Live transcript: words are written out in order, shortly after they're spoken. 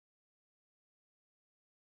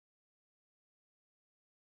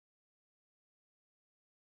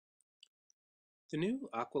The new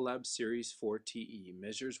AquaLab Series 4TE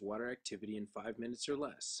measures water activity in 5 minutes or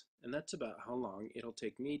less, and that's about how long it'll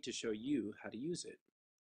take me to show you how to use it.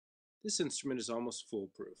 This instrument is almost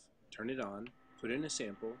foolproof. Turn it on, put in a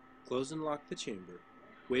sample, close and lock the chamber,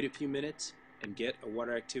 wait a few minutes, and get a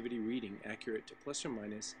water activity reading accurate to plus or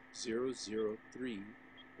minus 0.003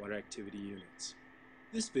 water activity units.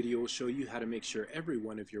 This video will show you how to make sure every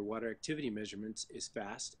one of your water activity measurements is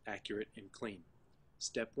fast, accurate, and clean.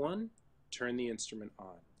 Step 1. Turn the instrument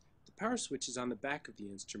on. The power switch is on the back of the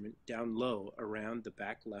instrument, down low around the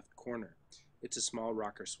back left corner. It's a small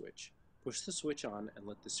rocker switch. Push the switch on and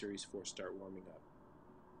let the Series 4 start warming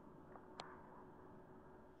up.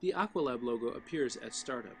 The AquaLab logo appears at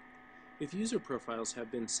startup. If user profiles have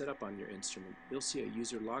been set up on your instrument, you'll see a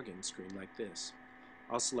user login screen like this.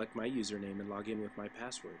 I'll select my username and log in with my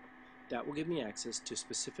password. That will give me access to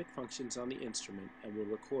specific functions on the instrument and will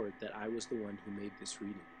record that I was the one who made this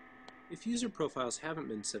reading. If user profiles haven't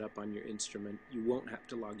been set up on your instrument, you won't have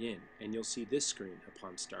to log in, and you'll see this screen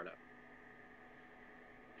upon startup.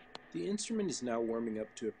 The instrument is now warming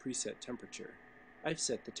up to a preset temperature. I've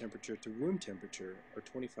set the temperature to room temperature, or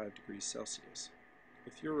 25 degrees Celsius.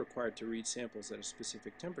 If you're required to read samples at a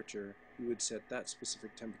specific temperature, you would set that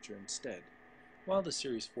specific temperature instead. While the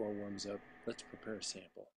Series 4 warms up, let's prepare a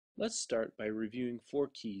sample. Let's start by reviewing 4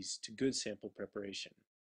 keys to good sample preparation.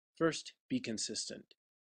 First, be consistent.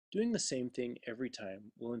 Doing the same thing every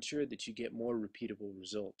time will ensure that you get more repeatable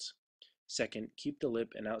results. Second, keep the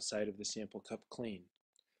lip and outside of the sample cup clean.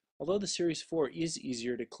 Although the Series 4 is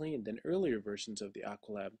easier to clean than earlier versions of the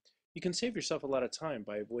AquaLab, you can save yourself a lot of time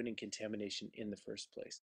by avoiding contamination in the first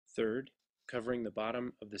place. Third, covering the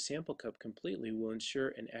bottom of the sample cup completely will ensure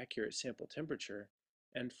an accurate sample temperature.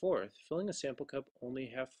 And fourth, filling a sample cup only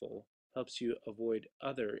half full helps you avoid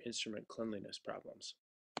other instrument cleanliness problems.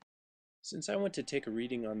 Since I want to take a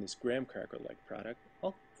reading on this graham cracker-like product,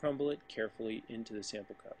 I'll crumble it carefully into the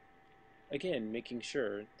sample cup. Again, making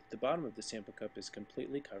sure that the bottom of the sample cup is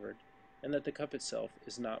completely covered and that the cup itself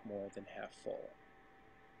is not more than half full.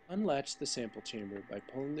 Unlatch the sample chamber by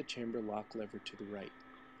pulling the chamber lock lever to the right.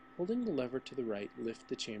 Holding the lever to the right, lift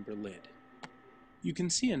the chamber lid. You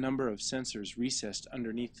can see a number of sensors recessed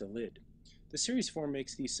underneath the lid. The Series 4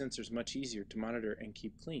 makes these sensors much easier to monitor and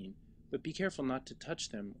keep clean, but be careful not to touch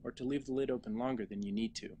them or to leave the lid open longer than you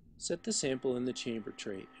need to. Set the sample in the chamber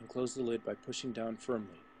tray and close the lid by pushing down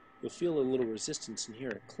firmly. You'll feel a little resistance and hear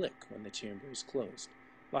a click when the chamber is closed.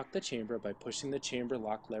 Lock the chamber by pushing the chamber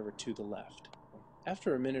lock lever to the left.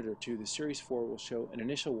 After a minute or two, the Series 4 will show an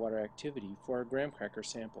initial water activity for our graham cracker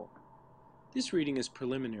sample. This reading is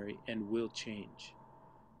preliminary and will change.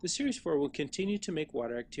 The Series 4 will continue to make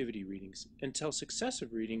water activity readings until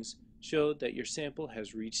successive readings show that your sample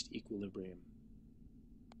has reached equilibrium.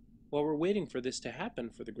 While we're waiting for this to happen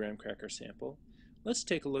for the graham cracker sample, let's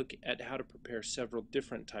take a look at how to prepare several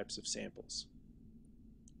different types of samples.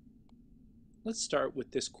 Let's start with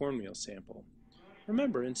this cornmeal sample.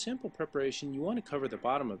 Remember, in sample preparation, you want to cover the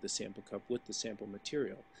bottom of the sample cup with the sample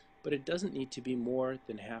material, but it doesn't need to be more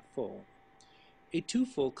than half full. A 2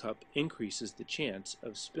 full cup increases the chance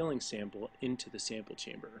of spilling sample into the sample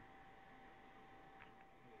chamber.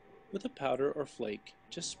 With a powder or flake,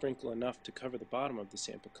 just sprinkle enough to cover the bottom of the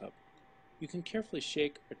sample cup. You can carefully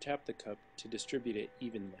shake or tap the cup to distribute it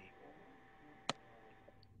evenly.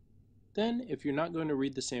 Then, if you're not going to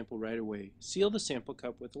read the sample right away, seal the sample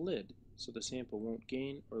cup with a lid so the sample won't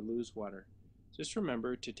gain or lose water. Just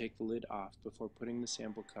remember to take the lid off before putting the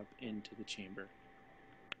sample cup into the chamber.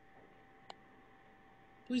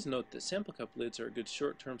 Please note that sample cup lids are a good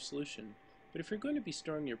short-term solution, but if you're going to be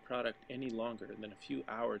storing your product any longer than a few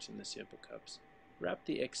hours in the sample cups, wrap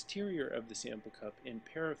the exterior of the sample cup in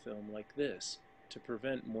parafilm like this to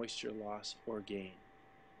prevent moisture loss or gain.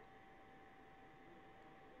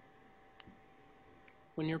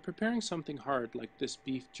 When you're preparing something hard like this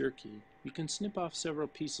beef jerky, you can snip off several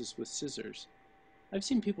pieces with scissors. I've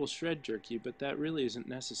seen people shred jerky, but that really isn't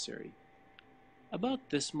necessary. About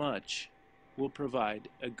this much will provide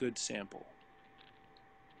a good sample.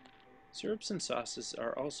 Syrups and sauces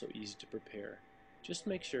are also easy to prepare. Just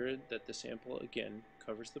make sure that the sample again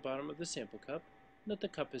covers the bottom of the sample cup and that the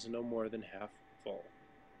cup is no more than half full.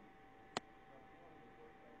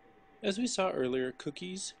 As we saw earlier,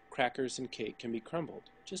 cookies, crackers, and cake can be crumbled.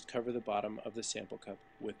 Just cover the bottom of the sample cup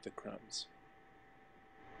with the crumbs.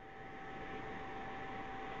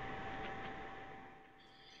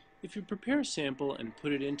 If you prepare a sample and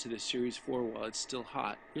put it into the Series 4 while it's still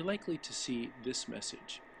hot, you're likely to see this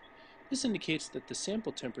message. This indicates that the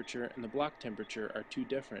sample temperature and the block temperature are too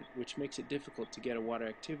different, which makes it difficult to get a water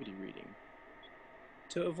activity reading.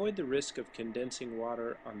 To avoid the risk of condensing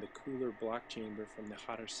water on the cooler block chamber from the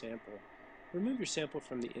hotter sample, remove your sample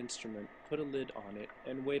from the instrument, put a lid on it,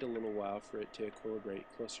 and wait a little while for it to equilibrate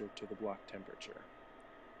closer to the block temperature.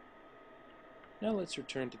 Now let's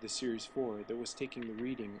return to the Series 4 that was taking the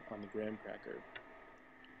reading on the graham cracker.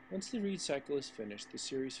 Once the read cycle is finished, the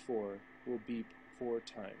Series 4 will beep 4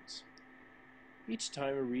 times. Each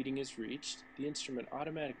time a reading is reached, the instrument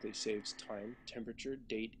automatically saves time, temperature,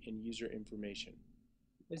 date, and user information.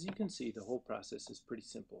 As you can see, the whole process is pretty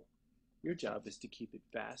simple. Your job is to keep it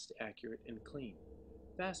fast, accurate, and clean.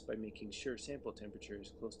 Fast by making sure sample temperature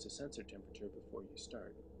is close to sensor temperature before you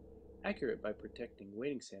start. Accurate by protecting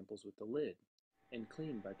waiting samples with the lid. And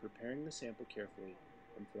clean by preparing the sample carefully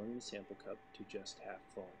and filling the sample cup to just half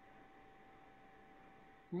full.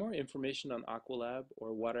 For more information on AquaLab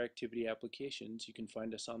or water activity applications, you can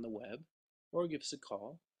find us on the web, or give us a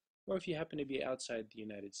call, or if you happen to be outside the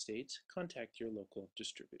United States, contact your local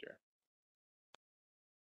distributor.